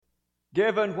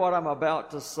Given what I'm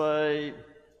about to say,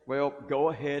 well, go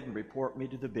ahead and report me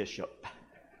to the bishop.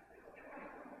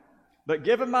 But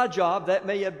given my job, that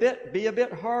may be a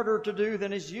bit harder to do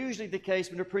than is usually the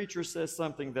case when a preacher says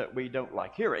something that we don't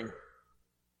like hearing.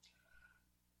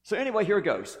 So anyway, here it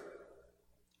goes.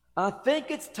 I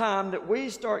think it's time that we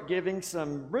start giving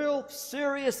some real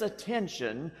serious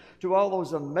attention to all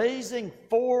those amazing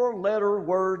four-letter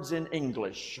words in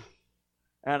English.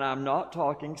 And I'm not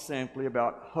talking simply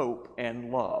about hope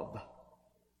and love.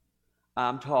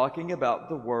 I'm talking about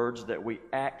the words that we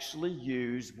actually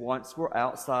use once we're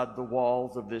outside the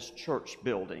walls of this church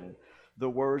building, the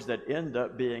words that end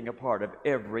up being a part of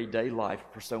everyday life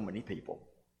for so many people.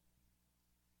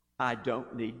 I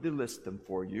don't need to list them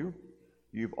for you.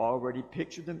 You've already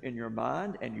pictured them in your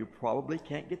mind, and you probably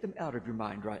can't get them out of your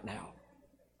mind right now.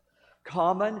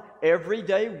 Common,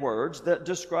 everyday words that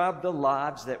describe the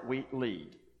lives that we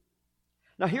lead.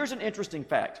 Now, here's an interesting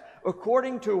fact.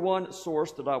 According to one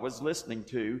source that I was listening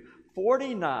to,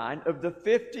 49 of the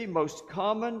 50 most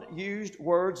common used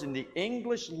words in the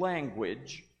English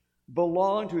language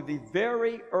belong to the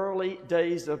very early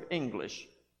days of English.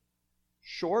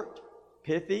 Short,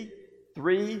 pithy,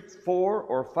 3, 4,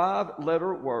 or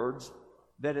 5-letter words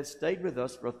that have stayed with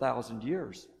us for 1,000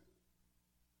 years.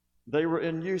 They were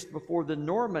in use before the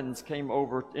Normans came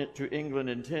over to England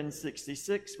in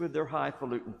 1066 with their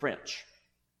highfalutin French.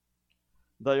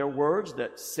 They are words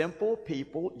that simple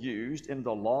people used in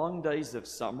the long days of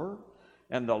summer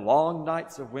and the long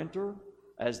nights of winter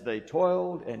as they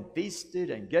toiled and feasted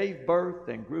and gave birth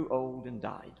and grew old and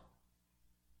died.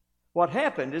 What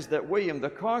happened is that William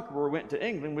the Conqueror went to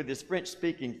England with his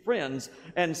French-speaking friends,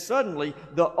 and suddenly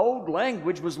the old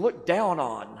language was looked down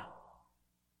on.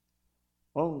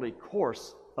 Only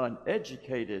coarse,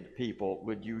 uneducated people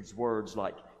would use words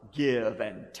like give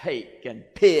and take and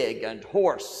pig and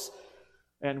horse,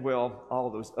 and, well, all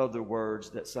those other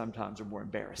words that sometimes are more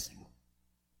embarrassing.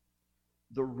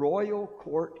 The royal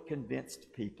court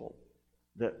convinced people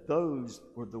that those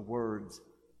were the words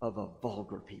of a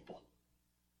vulgar people.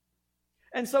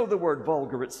 And so the word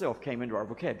vulgar itself came into our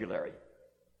vocabulary.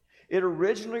 It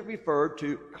originally referred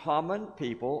to common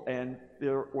people and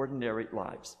their ordinary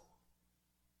lives.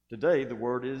 Today, the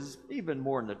word is even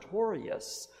more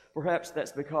notorious. Perhaps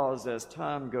that's because as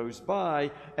time goes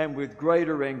by and with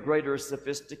greater and greater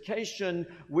sophistication,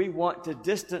 we want to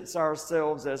distance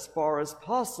ourselves as far as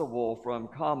possible from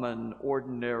common,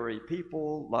 ordinary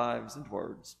people, lives, and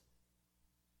words.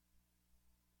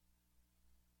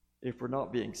 If we're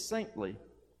not being saintly,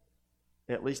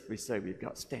 at least we say we've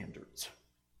got standards.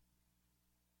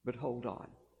 But hold on.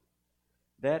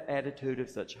 That attitude of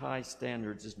such high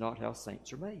standards is not how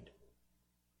saints are made.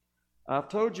 I've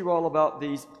told you all about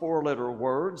these four-letter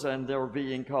words, and they're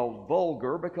being called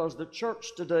vulgar because the church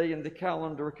today in the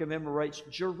calendar commemorates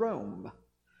Jerome,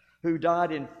 who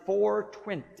died in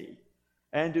 420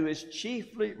 and who is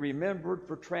chiefly remembered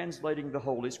for translating the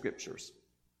Holy Scriptures.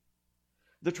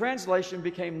 The translation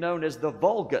became known as the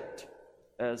Vulgate,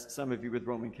 as some of you with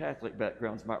Roman Catholic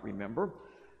backgrounds might remember,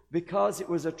 because it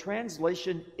was a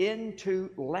translation into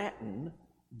Latin,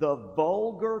 the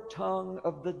vulgar tongue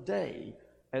of the day,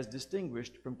 as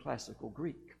distinguished from classical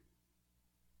Greek.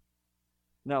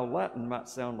 Now, Latin might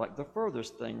sound like the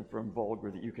furthest thing from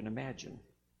vulgar that you can imagine.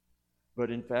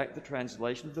 But in fact, the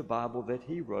translation of the Bible that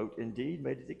he wrote indeed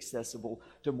made it accessible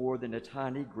to more than a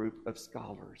tiny group of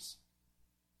scholars.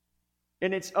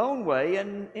 In its own way,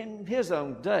 and in his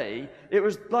own day, it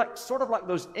was sort of like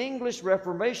those English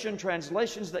Reformation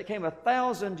translations that came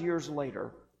 1,000 years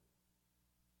later.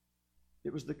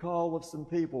 It was the call of some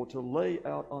people to lay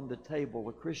out on the table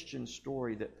a Christian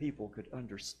story that people could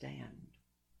understand.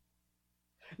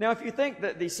 Now, if you think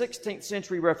that the 16th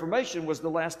century Reformation was the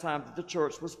last time that the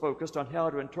church was focused on how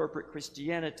to interpret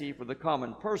Christianity for the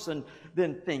common person,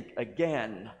 then think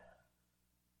again.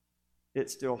 It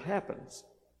still happens,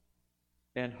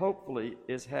 and hopefully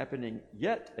is happening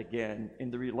yet again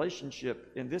in the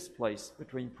relationship in this place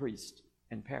between priest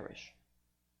and parish.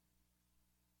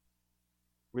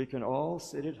 We can all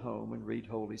sit at home and read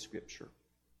Holy Scripture.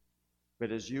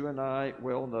 But as you and I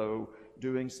well know,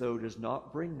 doing so does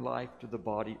not bring life to the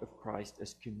body of Christ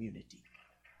as community.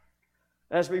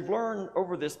 As we've learned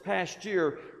over this past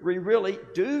year, we really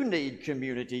do need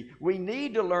community. We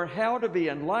need to learn how to be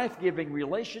in life-giving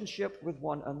relationship with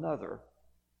one another.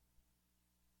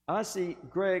 I see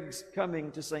Greg's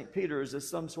coming to St. Peter's as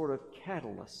some sort of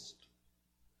catalyst,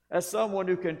 as someone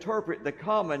who can interpret the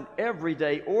common,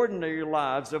 everyday, ordinary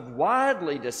lives of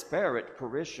widely disparate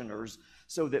parishioners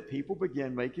so that people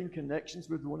begin making connections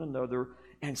with one another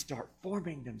and start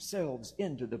forming themselves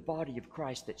into the body of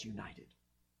Christ that's united.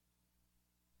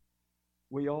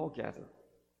 we all gather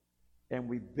and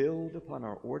we build upon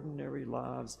our ordinary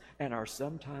lives and our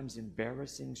sometimes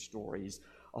embarrassing stories,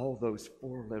 all those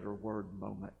four-letter word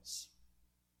moments,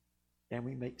 and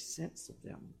we make sense of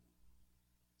them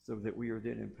so that we are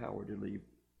then empowered to lead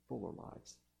fuller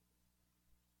lives.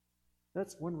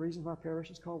 That's one reason my parish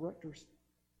is called Rectors.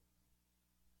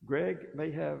 Greg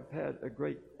may have had a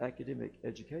great academic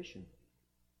education,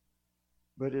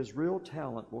 but his real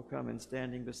talent will come in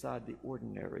standing beside the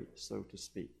ordinary, so to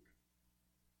speak,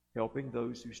 helping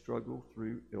those who struggle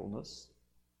through illness,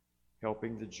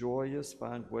 helping the joyous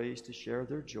find ways to share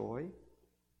their joy,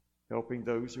 helping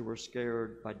those who are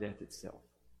scared by death itself.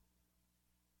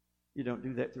 You don't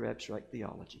do that through abstract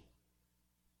theology.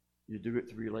 You do it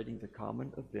through relating the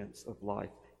common events of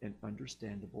life in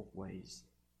understandable ways.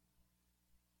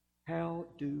 How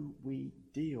do we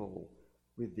deal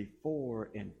with the 4-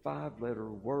 and 5-letter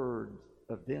word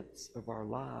events of our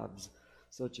lives,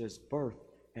 such as birth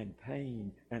and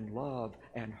pain and love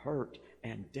and hurt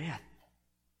and death?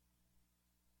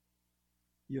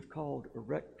 You've called a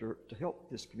rector to help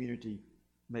this community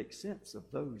make sense of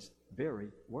those very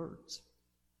words.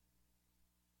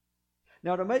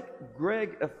 Now, to make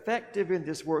Greg effective in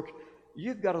this work,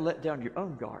 you've got to let down your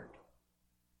own guard.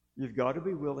 You've got to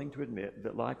be willing to admit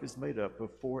that life is made up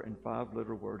of 4- and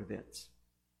 5-letter word events.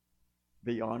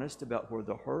 Be honest about where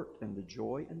the hurt and the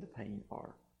joy and the pain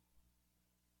are.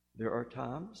 There are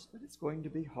times that it's going to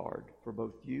be hard for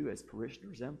both you as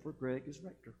parishioners and for Greg as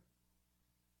rector.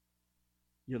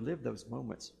 You live those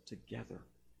moments together.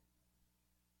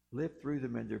 Live through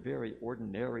them in their very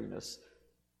ordinariness,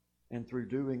 and through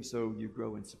doing so, you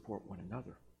grow and support one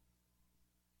another.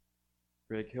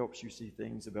 Greg helps you see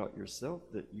things about yourself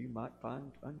that you might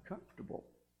find uncomfortable,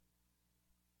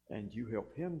 and you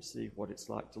help him see what it's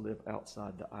like to live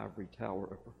outside the ivory tower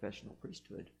of professional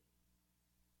priesthood.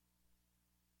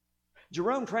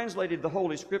 Jerome translated the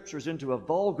Holy Scriptures into a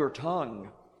vulgar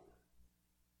tongue.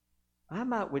 I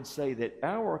would say that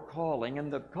our calling,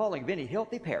 and the calling of any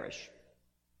healthy parish,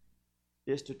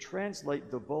 is to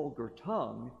translate the vulgar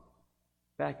tongue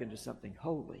back into something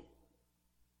holy.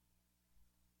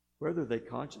 Whether they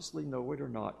consciously know it or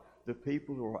not, the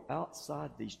people who are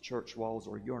outside these church walls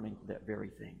are yearning for that very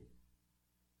thing.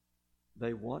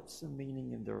 They want some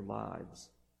meaning in their lives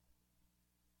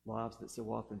that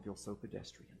so often feel so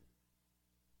pedestrian.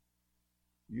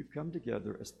 You've come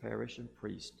together as parish and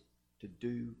priest to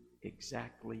do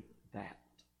exactly that.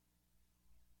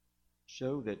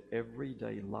 Show that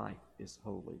everyday life is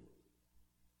holy.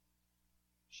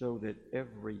 Show that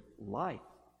every life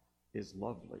is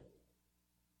lovely.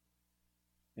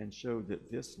 And show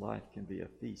that this life can be a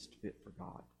feast fit for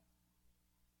God.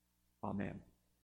 Amen.